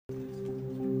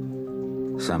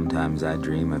Sometimes I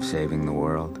dream of saving the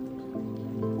world.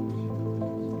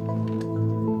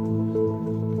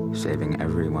 Saving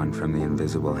everyone from the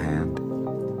invisible hand,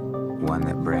 one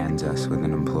that brands us with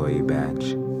an employee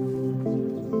badge.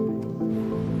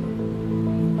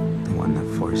 The one that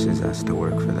forces us to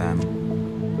work for them.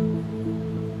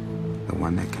 The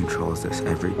one that controls us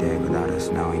every day without us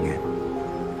knowing it.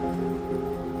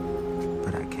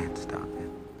 But I can't stop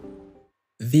it.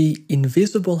 The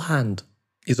invisible hand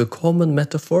is a common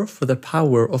metaphor for the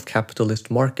power of capitalist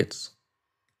markets.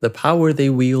 The power they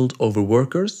wield over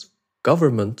workers,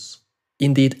 governments,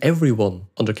 indeed everyone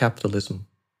under capitalism.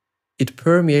 It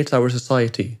permeates our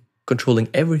society, controlling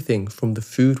everything from the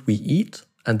food we eat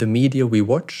and the media we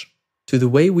watch, to the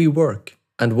way we work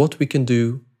and what we can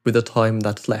do with the time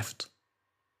that's left.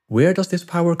 Where does this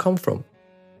power come from?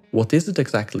 What is it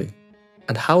exactly?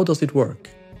 And how does it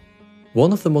work?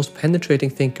 One of the most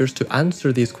penetrating thinkers to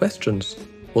answer these questions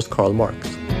was Karl Marx.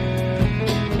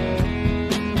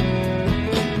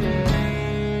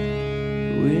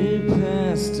 We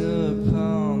passed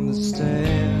upon the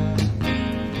stair,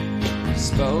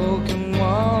 spoken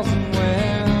walls and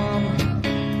when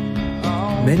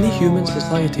Many human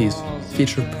societies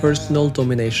feature personal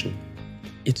domination.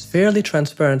 It's fairly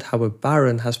transparent how a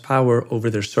baron has power over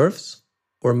their serfs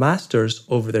or masters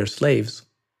over their slaves.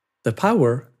 The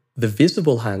power, the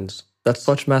visible hands that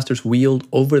such masters wield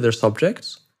over their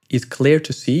subjects, is clear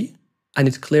to see, and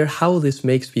it's clear how this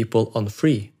makes people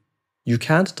unfree. You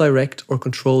can't direct or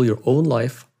control your own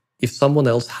life if someone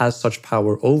else has such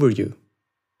power over you.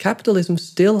 Capitalism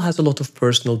still has a lot of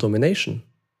personal domination.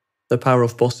 The power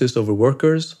of bosses over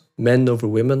workers, men over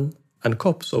women, and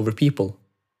cops over people.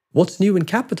 What's new in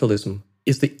capitalism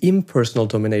is the impersonal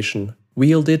domination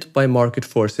wielded by market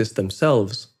forces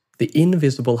themselves, the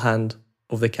invisible hand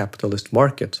of the capitalist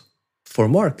market. For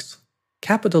Marx,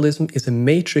 capitalism is a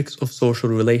matrix of social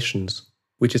relations,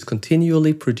 which is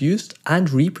continually produced and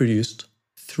reproduced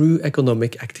through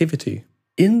economic activity.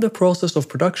 In the process of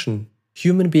production,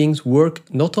 human beings work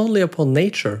not only upon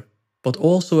nature, but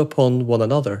also upon one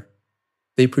another.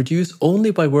 They produce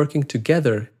only by working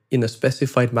together in a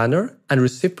specified manner and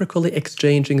reciprocally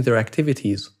exchanging their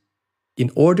activities.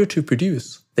 In order to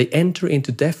produce, they enter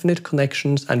into definite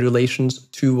connections and relations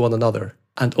to one another,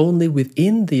 and only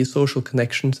within these social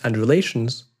connections and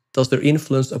relations does their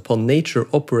influence upon nature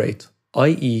operate,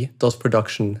 i.e., does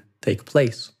production take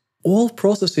place. All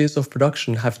processes of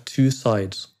production have two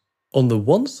sides. On the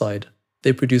one side,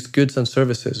 they produce goods and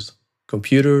services,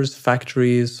 computers,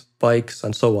 factories, bikes,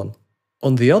 and so on.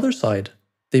 On the other side,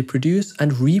 they produce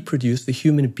and reproduce the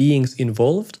human beings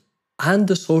involved and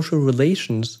the social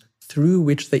relations through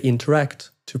which they interact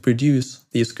to produce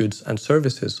these goods and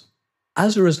services.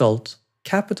 As a result,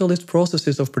 capitalist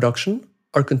processes of production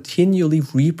are continually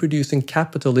reproducing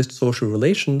capitalist social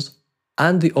relations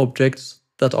and the objects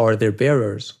that are their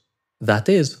bearers. That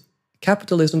is,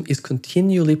 capitalism is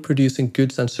continually producing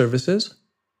goods and services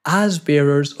as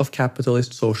bearers of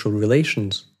capitalist social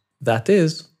relations. That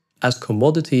is, as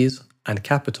commodities and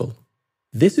capital.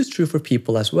 This is true for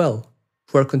people as well,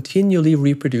 who are continually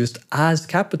reproduced as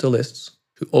capitalists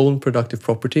who own productive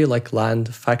property like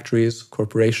land, factories,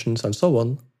 corporations, and so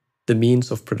on, the means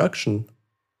of production,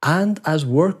 and as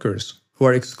workers who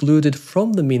are excluded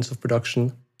from the means of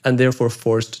production and therefore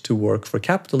forced to work for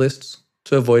capitalists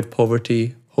to avoid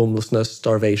poverty, homelessness,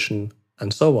 starvation,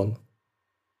 and so on.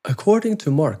 According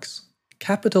to Marx,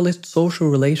 capitalist social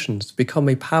relations become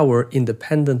a power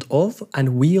independent of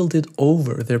and wielded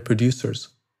over their producers.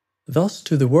 Thus,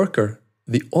 to the worker,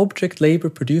 the object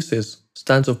labor produces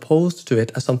stands opposed to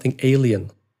it as something alien,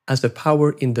 as a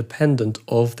power independent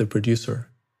of the producer.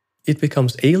 It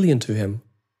becomes alien to him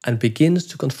and begins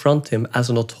to confront him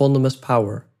as an autonomous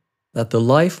power, that the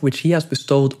life which he has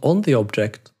bestowed on the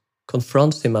object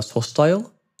confronts him as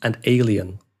hostile and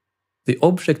alien. The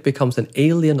object becomes an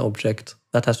alien object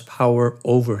that has power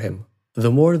over him.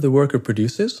 The more the worker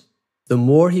produces, the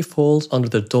more he falls under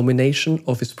the domination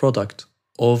of his product,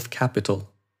 of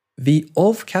capital. The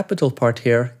of capital part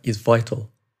here is vital.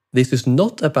 This is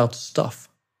not about stuff,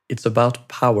 it's about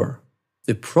power.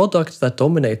 The products that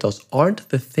dominate us aren't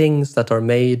the things that are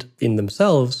made in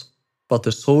themselves, but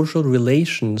the social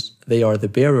relations they are the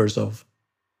bearers of.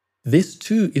 This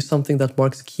too is something that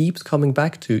Marx keeps coming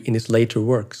back to in his later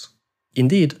works.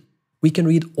 Indeed, we can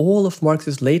read all of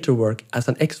Marx's later work as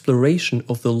an exploration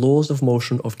of the laws of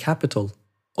motion of capital,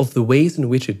 of the ways in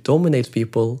which it dominates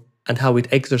people and how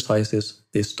it exercises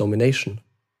this domination.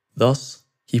 Thus,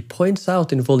 he points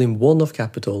out in Volume 1 of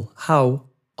Capital how,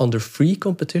 under free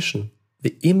competition,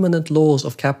 the immanent laws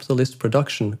of capitalist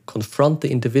production confront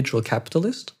the individual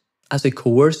capitalist as a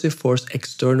coercive force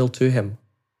external to him,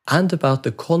 and about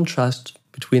the contrast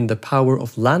between the power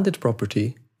of landed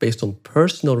property based on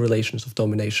personal relations of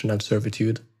domination and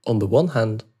servitude on the one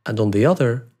hand, and on the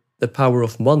other, the power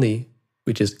of money,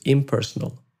 which is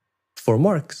impersonal. For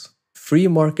Marx, free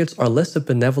markets are less a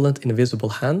benevolent invisible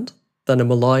hand than a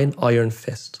malign iron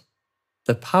fist.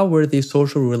 The power these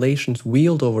social relations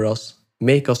wield over us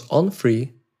make us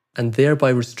unfree and thereby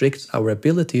restricts our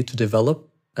ability to develop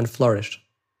and flourish.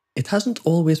 It hasn't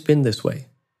always been this way.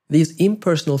 These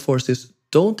impersonal forces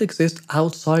don't exist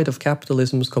outside of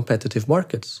capitalism's competitive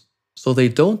markets, so they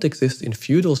don't exist in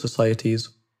feudal societies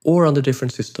or under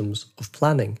different systems of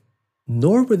planning.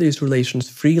 Nor were these relations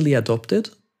freely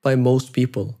adopted by most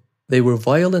people. They were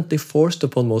violently forced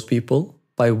upon most people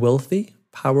by wealthy,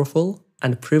 powerful,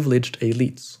 and privileged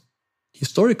elites.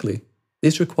 Historically,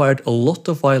 this required a lot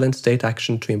of violent state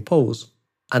action to impose,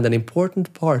 and an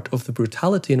important part of the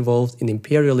brutality involved in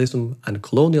imperialism and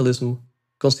colonialism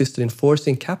consisted in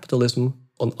forcing capitalism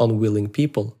on unwilling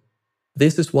people.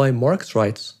 This is why Marx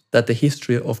writes that the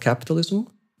history of capitalism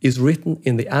is written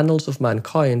in the annals of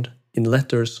mankind in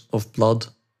letters of blood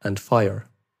and fire.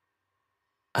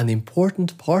 An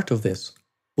important part of this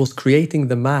was creating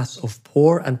the mass of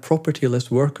poor and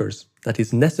propertyless workers that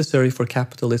is necessary for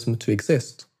capitalism to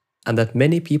exist, and that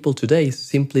many people today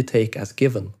simply take as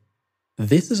given.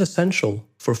 This is essential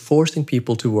for forcing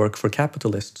people to work for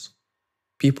capitalists.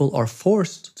 People are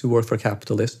forced to work for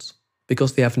capitalists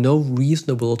because they have no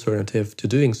reasonable alternative to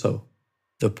doing so.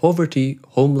 The poverty,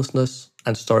 homelessness,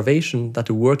 and starvation that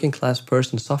a working class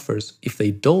person suffers if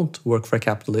they don't work for a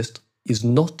capitalist is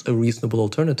not a reasonable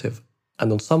alternative,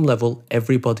 and on some level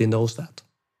everybody knows that.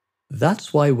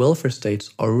 That's why welfare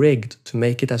states are rigged to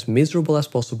make it as miserable as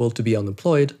possible to be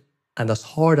unemployed and as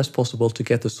hard as possible to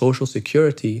get the social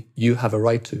security you have a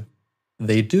right to.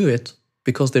 They do it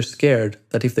because they're scared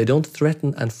that if they don't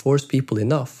threaten and force people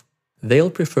enough, they'll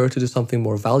prefer to do something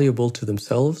more valuable to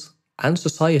themselves and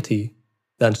society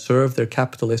than serve their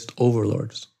capitalist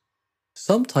overlords.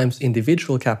 Sometimes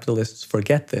individual capitalists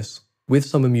forget this, with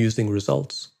some amusing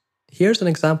results. Here's an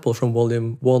example from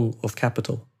Volume 1 of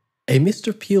Capital. A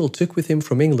Mr. Peel took with him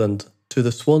from England to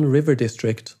the Swan River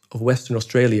district of Western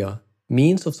Australia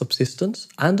means of subsistence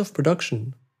and of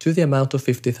production to the amount of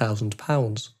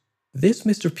 £50,000. This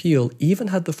Mr. Peel even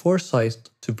had the foresight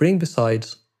to bring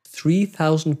besides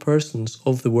 3,000 persons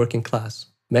of the working class,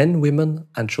 men, women,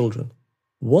 and children.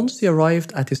 Once he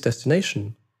arrived at his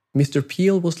destination, Mr.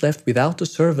 Peel was left without a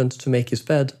servant to make his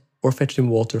bed or fetch him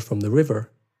water from the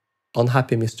river.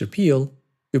 Unhappy Mr. Peel,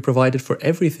 who provided for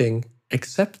everything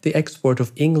except the export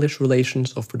of English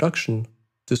relations of production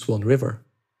to Swan River.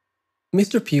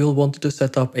 Mr. Peel wanted to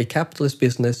set up a capitalist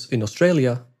business in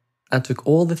Australia and took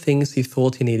all the things he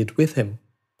thought he needed with him,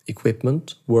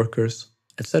 equipment, workers,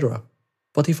 etc.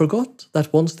 But he forgot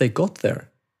that once they got there,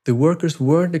 the workers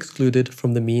weren't excluded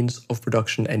from the means of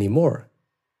production anymore.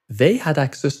 They had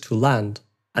access to land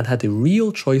and had a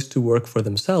real choice to work for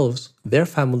themselves, their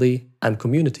family, and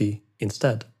community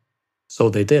instead. So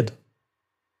they did.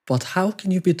 But how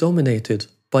can you be dominated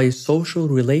by a social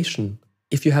relation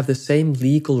if you have the same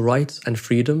legal rights and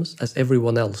freedoms as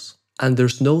everyone else, and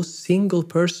there's no single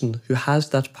person who has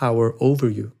that power over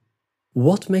you?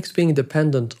 What makes being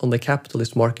dependent on the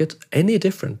capitalist market any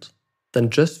different than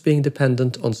just being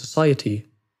dependent on society,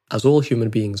 as all human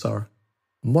beings are?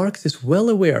 Marx is well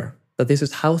aware that this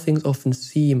is how things often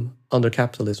seem under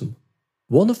capitalism.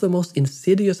 One of the most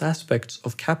insidious aspects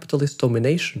of capitalist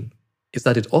domination is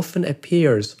that it often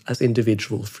appears as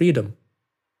individual freedom.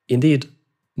 Indeed,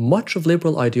 much of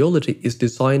liberal ideology is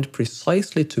designed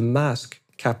precisely to mask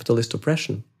capitalist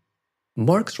oppression.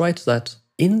 Marx writes that,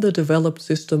 in the developed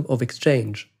system of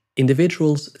exchange,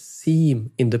 individuals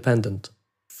seem independent,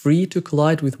 free to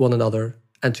collide with one another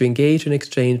and to engage in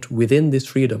exchange within this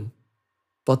freedom.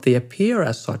 But they appear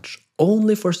as such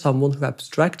only for someone who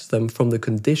abstracts them from the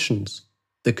conditions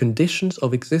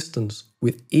of existence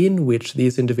within which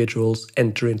these individuals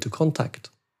enter into contact.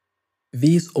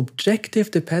 These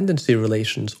objective dependency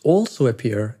relations also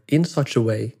appear in such a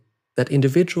way that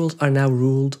individuals are now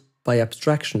ruled by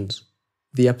abstractions.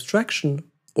 The abstraction,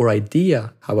 or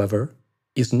idea, however,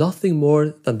 is nothing more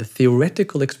than the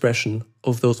theoretical expression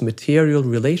of those material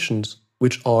relations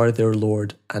which are their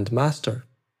lord and master.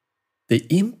 The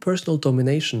impersonal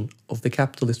domination of the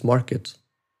capitalist market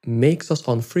makes us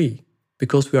unfree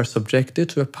because we are subjected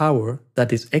to a power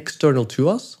that is external to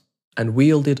us and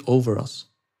wielded over us.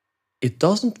 It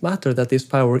doesn't matter that this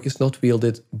power is not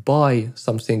wielded by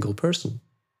some single person.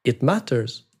 It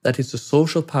matters that it's a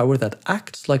social power that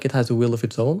acts like it has a will of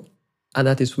its own and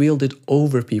that is wielded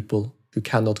over people who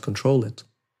cannot control it.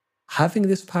 Having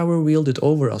this power wielded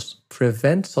over us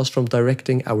prevents us from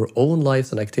directing our own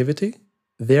lives and activity,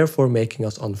 therefore making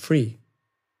us unfree.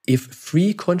 If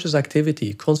free conscious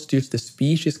activity constitutes the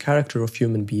species character of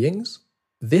human beings,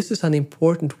 this is an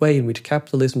important way in which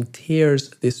capitalism tears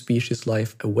this species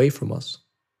life away from us.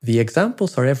 The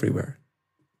examples are everywhere.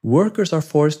 Workers are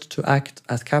forced to act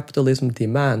as capitalism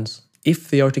demands if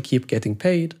they are to keep getting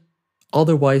paid,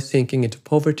 otherwise sinking into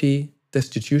poverty,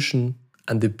 destitution,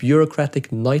 and the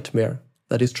bureaucratic nightmare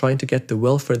that is trying to get the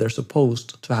welfare they're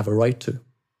supposed to have a right to.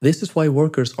 This is why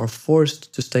workers are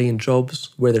forced to stay in jobs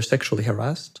where they're sexually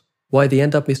harassed, why they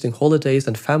end up missing holidays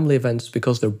and family events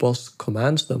because their boss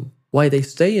commands them, why they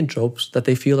stay in jobs that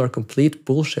they feel are complete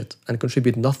bullshit and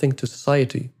contribute nothing to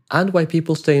society, and why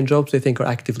people stay in jobs they think are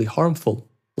actively harmful,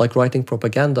 like writing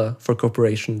propaganda for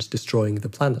corporations destroying the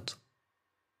planet.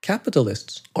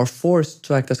 Capitalists are forced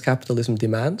to act as capitalism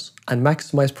demands and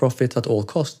maximize profits at all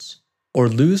costs, or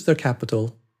lose their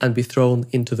capital and be thrown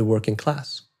into the working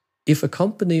class. If a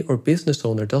company or business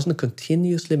owner doesn't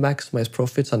continuously maximize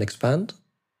profits and expand,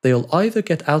 they'll either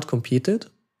get outcompeted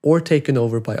or taken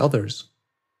over by others.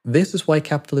 This is why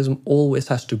capitalism always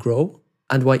has to grow,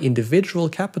 and why individual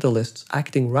capitalists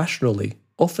acting rationally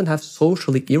often have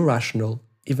socially irrational,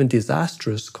 even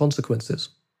disastrous consequences.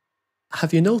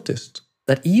 Have you noticed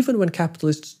that even when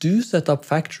capitalists do set up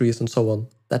factories and so on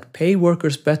that pay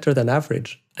workers better than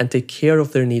average and take care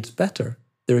of their needs better,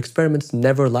 their experiments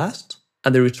never last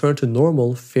and they return to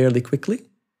normal fairly quickly?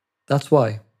 That's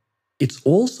why. It's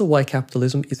also why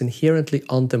capitalism is inherently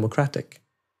undemocratic.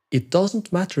 It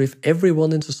doesn't matter if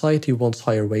everyone in society wants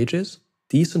higher wages,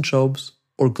 decent jobs,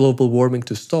 or global warming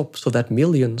to stop so that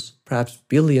millions, perhaps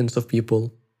billions of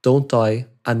people don't die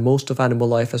and most of animal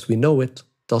life as we know it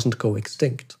doesn't go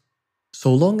extinct.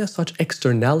 So long as such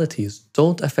externalities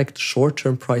don't affect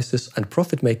short-term prices and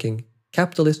profit-making,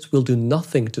 capitalists will do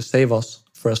nothing to save us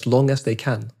for as long as they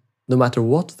can, no matter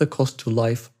what the cost to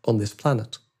life on this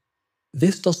planet.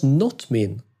 This does not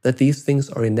mean that these things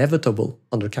are inevitable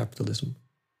under capitalism.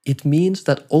 It means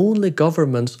that only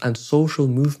governments and social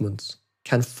movements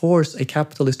can force a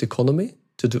capitalist economy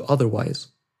to do otherwise,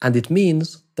 and it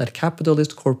means that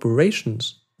capitalist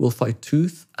corporations will fight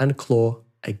tooth and claw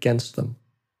against them.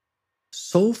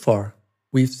 So far,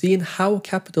 we've seen how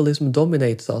capitalism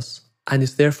dominates us and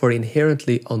is therefore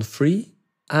inherently unfree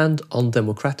and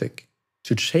undemocratic.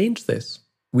 To change this,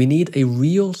 we need a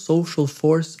real social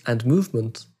force and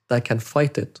movement that can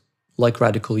fight it, like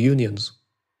radical unions.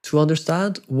 To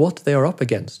understand what they are up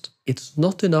against, it's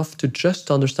not enough to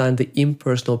just understand the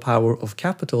impersonal power of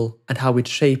capital and how it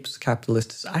shapes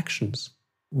capitalists' actions.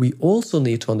 We also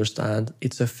need to understand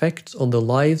its effects on the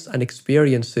lives and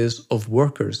experiences of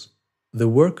workers, the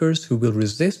workers who will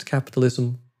resist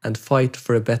capitalism and fight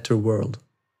for a better world.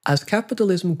 As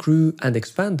capitalism grew and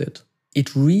expanded,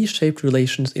 it reshaped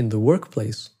relations in the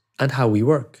workplace and how we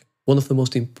work, one of the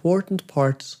most important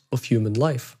parts of human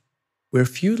life. Where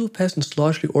feudal peasants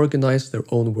largely organized their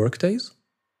own workdays,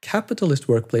 capitalist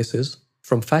workplaces,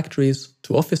 from factories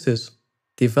to offices,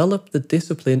 developed the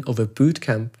discipline of a boot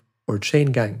camp or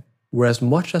chain gang, where as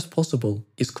much as possible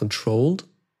is controlled,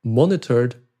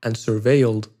 monitored, and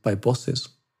surveilled by bosses.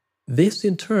 This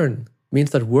in turn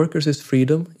means that workers'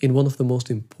 freedom in one of the most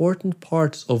important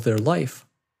parts of their life,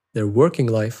 their working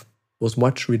life, was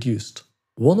much reduced.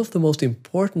 One of the most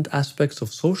important aspects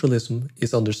of socialism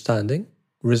is understanding,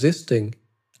 resisting,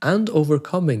 and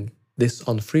overcoming this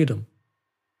unfreedom.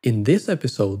 In this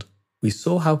episode, we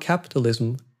saw how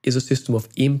capitalism is a system of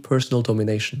impersonal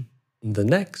domination. In the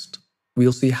next,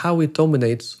 we'll see how it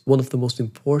dominates one of the most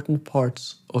important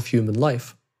parts of human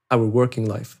life, our working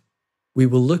life. We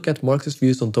will look at Marxist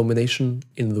views on domination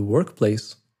in the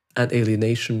workplace and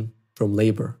alienation from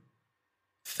labor.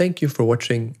 Thank you for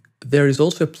watching. There is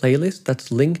also a playlist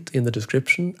that's linked in the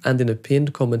description and in a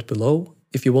pinned comment below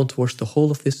if you want to watch the whole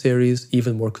of this series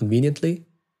even more conveniently.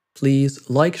 Please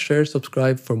like, share,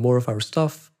 subscribe for more of our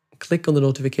stuff. Click on the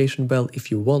notification bell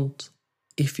if you want.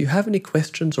 If you have any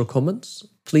questions or comments,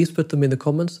 please put them in the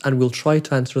comments and we'll try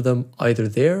to answer them either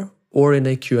there or in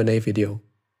a Q&A video.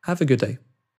 Have a good day.